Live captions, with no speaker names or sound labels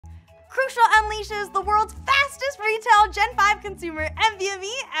Crucial unleashes the world's fastest retail Gen 5 consumer NVMe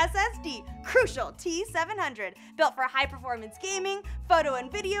SSD, Crucial T700, built for high-performance gaming, photo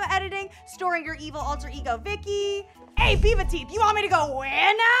and video editing, storing your evil alter ego Vicky. Hey, Beaver Teeth, you want me to go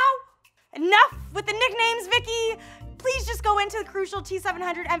where now? Enough with the nicknames, Vicky. Please just go into the Crucial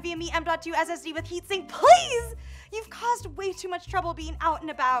T700 NVMe M.2 SSD with Heatsink, please! You've caused way too much trouble being out and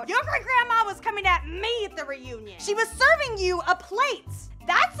about. Your great-grandma was coming at me at the reunion. She was serving you a plate.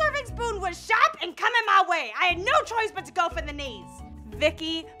 That serving spoon was sharp and coming my way. I had no choice but to go for the knees.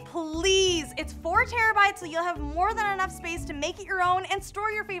 Vicky, please. It's 4 terabytes, so you'll have more than enough space to make it your own and store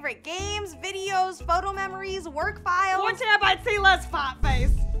your favorite games, videos, photo memories, work files. 4 terabytes, say less, fat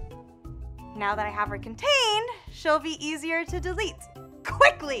face. Now that I have her contained, she'll be easier to delete.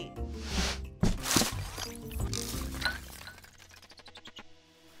 Quickly!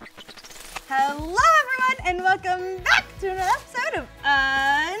 Hello everyone, and welcome back to another episode of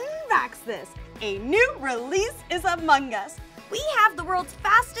Unbox This. A new release is among us. We have the world's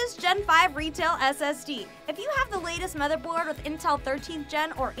fastest Gen 5 retail SSD. If you have the latest motherboard with Intel 13th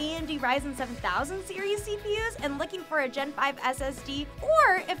Gen or AMD Ryzen 7000 series CPUs and looking for a Gen 5 SSD,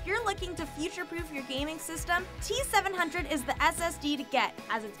 or if you're looking to future-proof your gaming system, T700 is the SSD to get,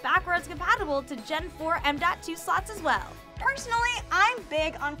 as it's backwards compatible to Gen 4 M.2 slots as well. Personally, I'm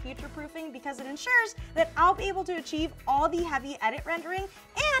big on future-proofing because it ensures that I'll be able to achieve all the heavy edit rendering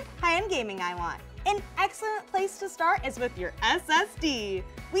and high-end gaming I want. An excellent place to start is with your SSD.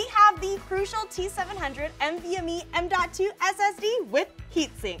 We have the Crucial T700 NVMe M.2 SSD with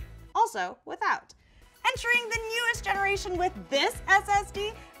Heatsink, also without. Entering the newest generation with this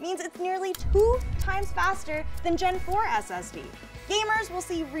SSD means it's nearly 2 times faster than Gen 4 SSD. Gamers will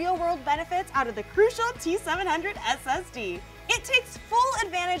see real-world benefits out of the Crucial T700 SSD. It takes full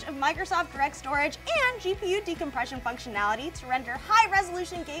advantage of Microsoft Direct Storage and GPU decompression functionality to render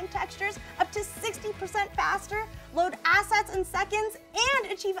high-resolution game textures up to 60% faster, load assets in seconds,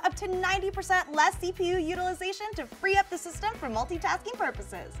 and achieve up to 90% less CPU utilization to free up the system for multitasking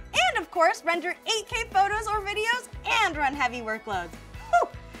purposes. And of course, render 8K photos or videos and run heavy workloads. Whew,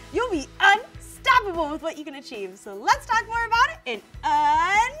 you'll be unstoppable with what you can achieve. So let's talk more about it and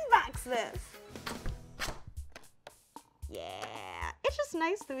unbox this. Yeah, it's just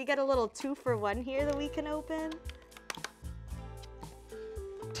nice that we get a little 2-for-1 here that we can open.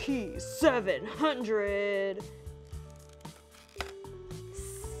 T700.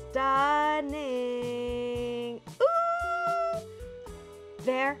 Stunning. Ooh!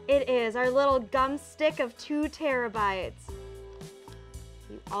 There it is, our little gum stick of 2 terabytes.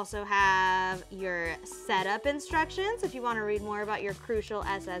 You also have your setup instructions if you want to read more about your Crucial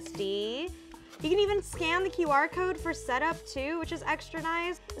SSD. You can even scan the QR code for setup too, which is extra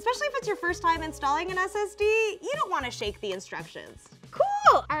nice. Especially if it's your first time installing an SSD, you don't want to shake the instructions.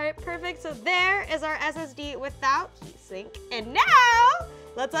 Cool! All right, perfect. So there is our SSD without heatsink. And now,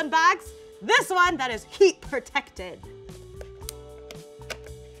 let's unbox this one that is heat protected.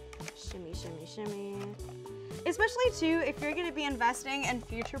 Shimmy, shimmy, shimmy. Especially too, if you're gonna be investing and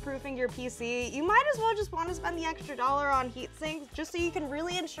future-proofing your PC, you might as well just want to spend the extra dollar on heatsinks just so you can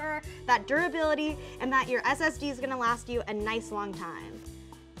really ensure that durability and that your SSD is gonna last you a nice long time.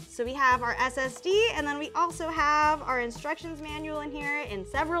 So we have our SSD, and then we also have our instructions manual in here in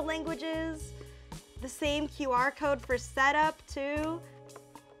several languages, the same QR code for setup too,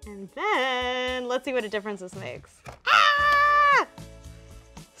 and then let's see what a difference this makes. Ah!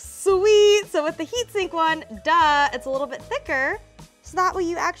 Sweet! So with the heatsink one, duh, it's a little bit thicker, so that way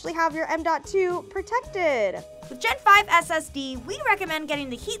you actually have your M.2 protected. With Gen 5 SSD, we recommend getting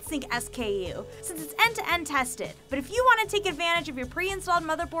the Heatsink SKU, since it's end-to-end tested. But if you want to take advantage of your pre-installed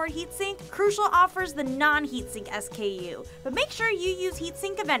motherboard heatsink, Crucial offers the non-Heatsink SKU, but make sure you use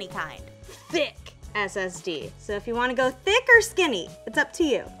heatsink of any kind. Thick SSD. So if you want to go thick or skinny, it's up to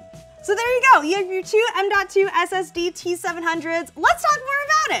you. So there you go, you have your 2 M.2 SSD T700s. Let's talk more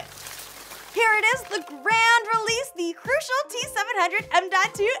about it. Here it is, the grand release, the Crucial T700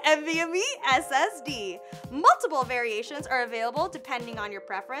 M.2 NVMe SSD. Multiple variations are available depending on your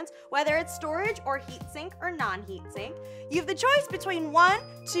preference, whether it's storage or heatsink or non-heatsink. You have the choice between 1,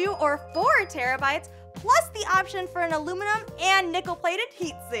 2, or 4 terabytes, plus the option for an aluminum and nickel-plated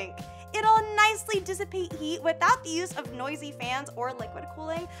heatsink. It'll nicely dissipate heat without the use of noisy fans or liquid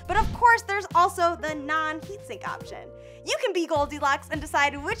cooling, but of course there's also the non-heatsink option. You can be Goldilocks and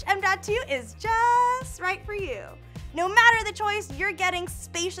decide which M.2 is just right for you. No matter the choice, you're getting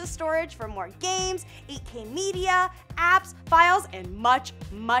spacious storage for more games, 8K media, apps, files, and much,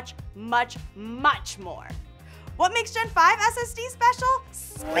 much, much, much more. What makes Gen 5 SSD special?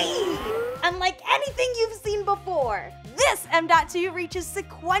 Speed! Unlike anything you've seen before. This M.2 reaches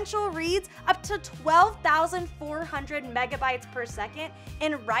sequential reads up to 12,400 megabytes per second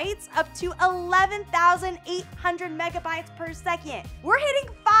and writes up to 11,800 megabytes per second. We're hitting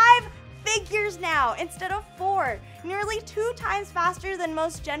 5 figures now instead of 4, nearly 2 times faster than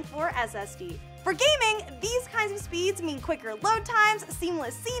most Gen 4 SSD. For gaming, these kinds of speeds mean quicker load times,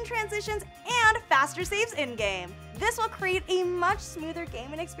 seamless scene transitions, and faster saves in-game. This will create a much smoother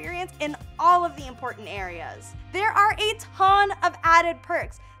gaming experience in all of the important areas. There are a ton of added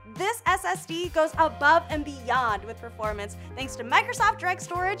perks. This SSD goes above and beyond with performance thanks to Microsoft Direct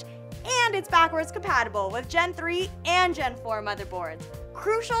Storage, and it's backwards compatible with Gen 3 and Gen 4 motherboards.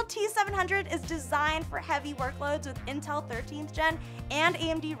 Crucial T700 is designed for heavy workloads with Intel 13th Gen and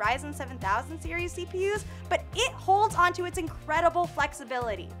AMD Ryzen 7000 series CPUs, but it holds onto its incredible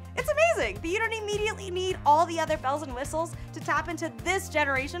flexibility. It's amazing that you don't immediately need all the other bells and whistles to tap into this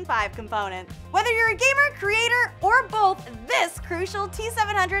Generation 5 component. Whether you're a gamer, creator, or both, this Crucial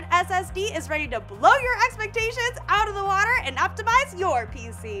T700 SSD is ready to blow your expectations out of the water and optimize your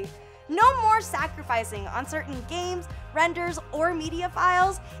PC. No more sacrificing on certain games, renders, or media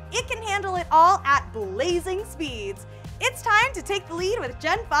files. It can handle it all at blazing speeds. It's time to take the lead with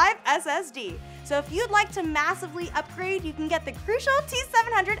Gen 5 SSD. So if you'd like to massively upgrade, you can get the Crucial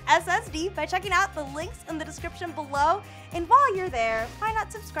T700 SSD by checking out the links in the description below. And while you're there, why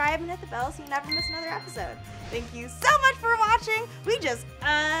not subscribe and hit the bell so you never miss another episode. Thank you so much for watching. We just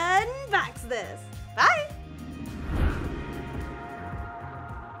unboxed this. Bye!